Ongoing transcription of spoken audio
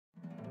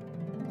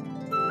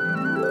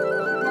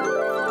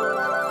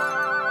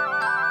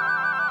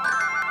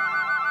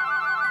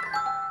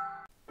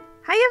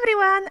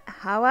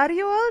how are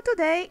you all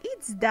today?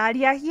 It's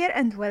Daalia here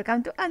and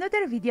welcome to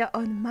another video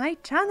on my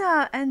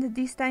channel, and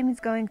this time it's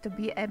going to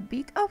be a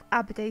bit of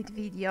update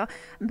video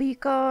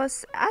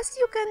because as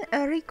you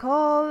can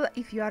recall,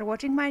 if you are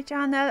watching my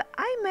channel,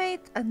 I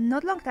made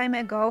not long time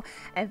ago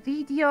a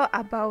video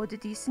about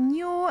this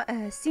new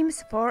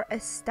Sims 4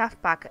 stuff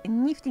pack,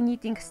 Nifty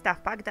Knitting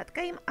stuff pack that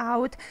came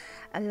out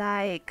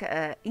like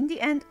in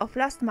the end of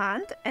last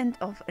month, end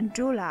of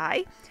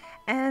July.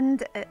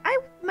 And I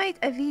made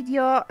a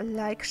video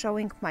like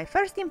showing my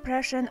first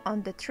impression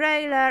on the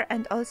trailer,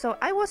 and also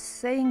I was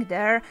saying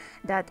there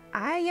that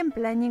I am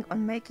planning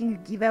on making a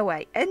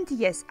giveaway, and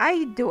yes,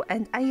 I do,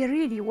 and I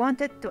really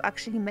wanted to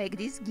actually make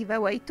this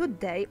giveaway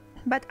today,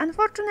 but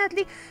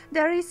unfortunately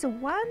there is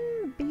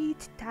one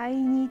bit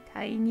tiny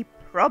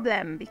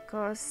problem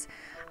because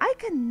I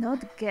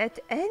cannot get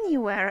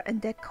anywhere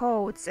the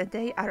codes.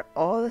 They are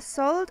all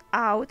sold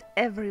out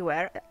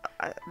everywhere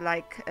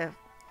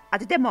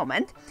at the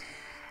moment,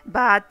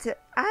 but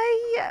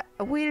I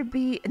will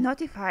be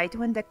notified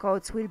when the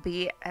codes will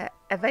be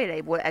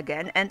available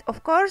again, and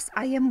of course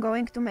I am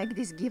going to make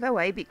this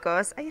giveaway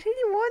because I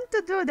really want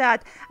to do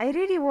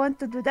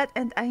that.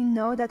 And I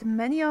know that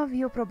many of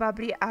you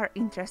probably are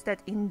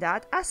interested in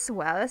that as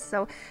well,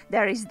 so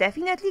there is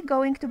definitely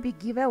going to be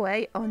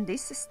giveaway on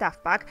this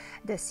stuff pack,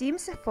 the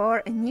Sims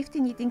 4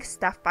 Nifty Knitting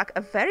stuff pack,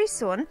 very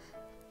soon.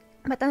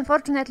 But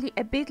unfortunately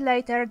a bit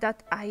later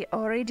that I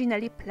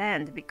originally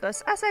planned,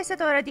 because as I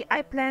said already,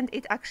 I planned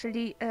it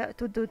actually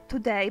to do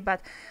today,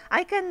 but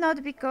I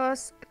cannot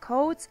because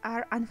codes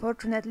are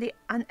unfortunately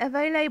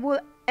unavailable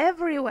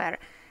everywhere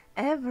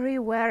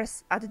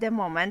at the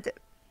moment.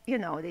 You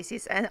know, this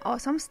is an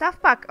awesome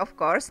stuff pack, of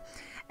course,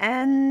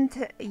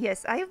 and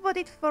yes, I bought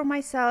it for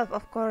myself,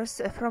 of course,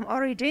 from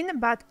Origin,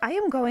 but I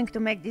am going to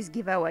make this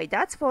giveaway,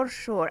 that's for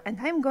sure, and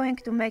I'm going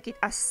to make it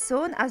as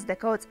soon as the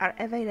codes are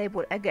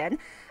available again.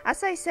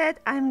 As I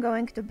said, I'm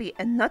going to be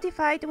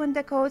notified when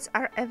the codes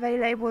are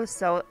available,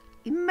 so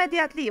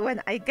immediately when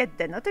I get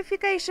the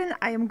notification,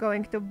 I am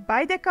going to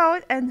buy the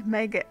code and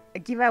make a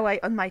giveaway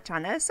on my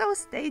channel, so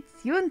stay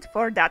tuned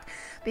for that,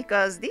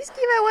 because this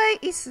giveaway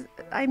is,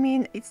 I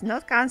mean, it's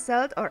not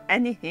cancelled or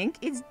anything,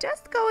 it's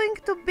just going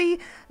to be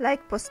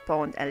like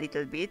postponed a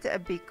little bit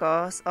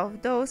because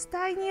of those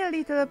tiny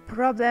little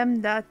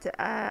problems that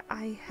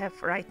I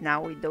have right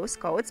now with those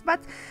codes,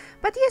 but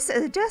yes,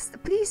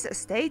 just please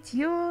stay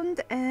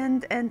tuned,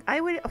 and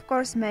I will of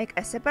course make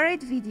a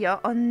separate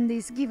video on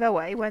this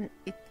giveaway when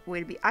it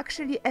will be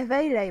actually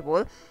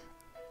available,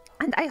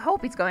 and I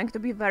hope it's going to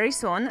be very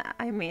soon.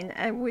 I mean,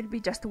 I will be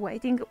just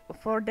waiting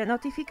for the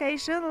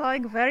notification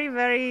like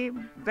very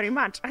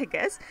much, I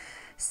guess.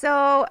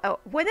 So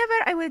whenever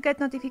I will get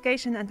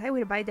notification and I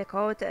will buy the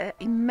code,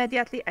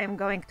 immediately I'm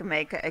going to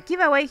make a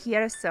giveaway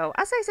here. So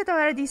as I said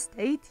already,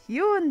 stay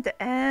tuned.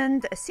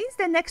 And since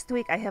the next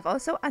week I have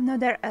also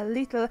another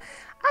little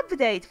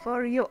update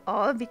for you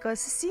all, because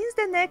since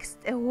the next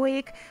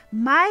week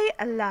my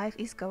life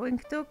is going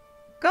to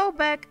go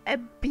back a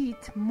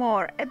bit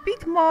more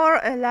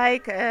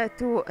like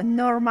to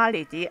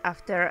normality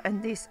after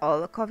this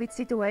all COVID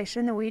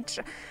situation, which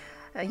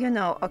you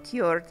know,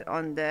 occurred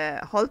on the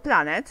whole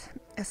planet.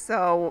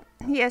 So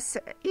yes,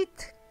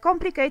 it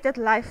complicated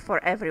life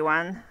for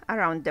everyone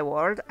around the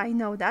world, I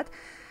know that,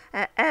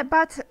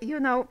 but you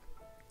know,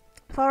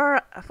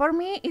 for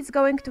me it's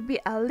going to be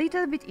a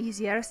little bit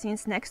easier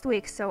since next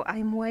week, so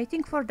I'm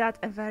waiting for that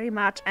very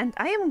much, and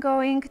I am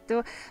going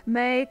to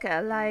make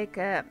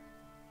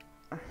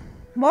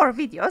more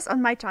videos on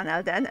my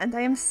channel then, and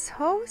I am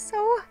so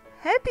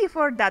happy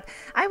for that.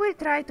 I will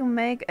try to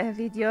make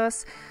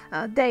videos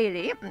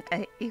daily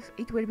if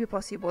it will be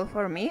possible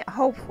for me.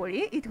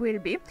 Hopefully it will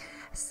be,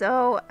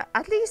 so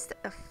at least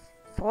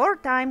 4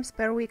 times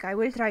per week I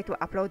will try to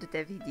upload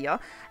the video,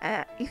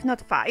 if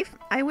not 5.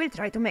 I will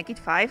try to make it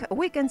 5.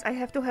 Weekends I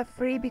have to have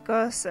free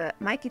because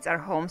my kids are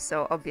home,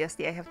 so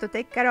obviously I have to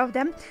take care of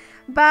them,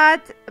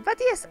 but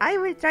yes, I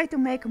will try to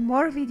make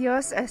more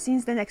videos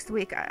since the next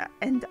week,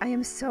 and I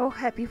am so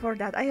happy for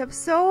that. I have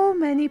so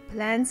many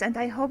plans, and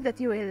I hope that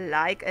you will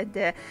like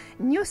the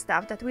new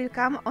stuff that will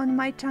come on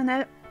my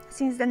channel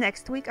since the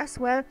next week as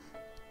well.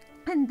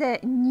 And the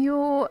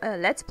new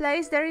let's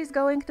plays there is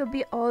going to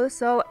be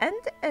also,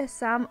 and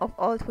some of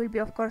old will be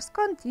of course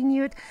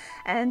continued,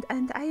 and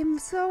I am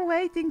so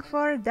waiting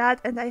for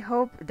that, and I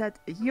hope that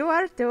you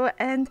are too,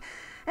 and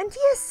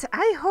yes,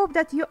 I hope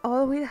that you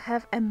all will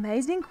have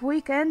amazing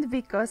weekend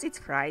because it's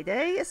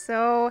Friday,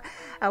 so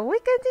a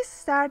weekend is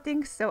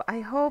starting, so I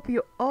hope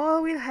you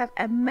all will have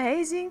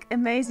amazing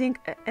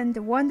and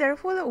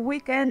wonderful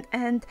weekend,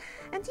 and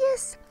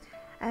yes,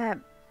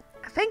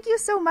 thank you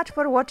so much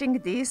for watching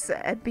this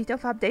bit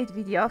of update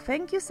video.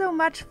 Thank you so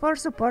much for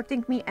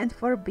supporting me and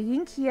for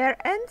being here,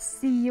 and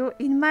see you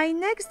in my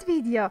next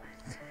video.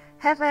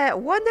 Have a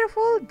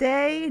wonderful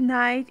day,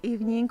 night,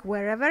 evening,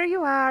 wherever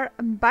you are.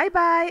 Bye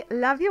bye.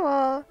 Love you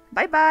all.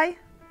 Bye bye.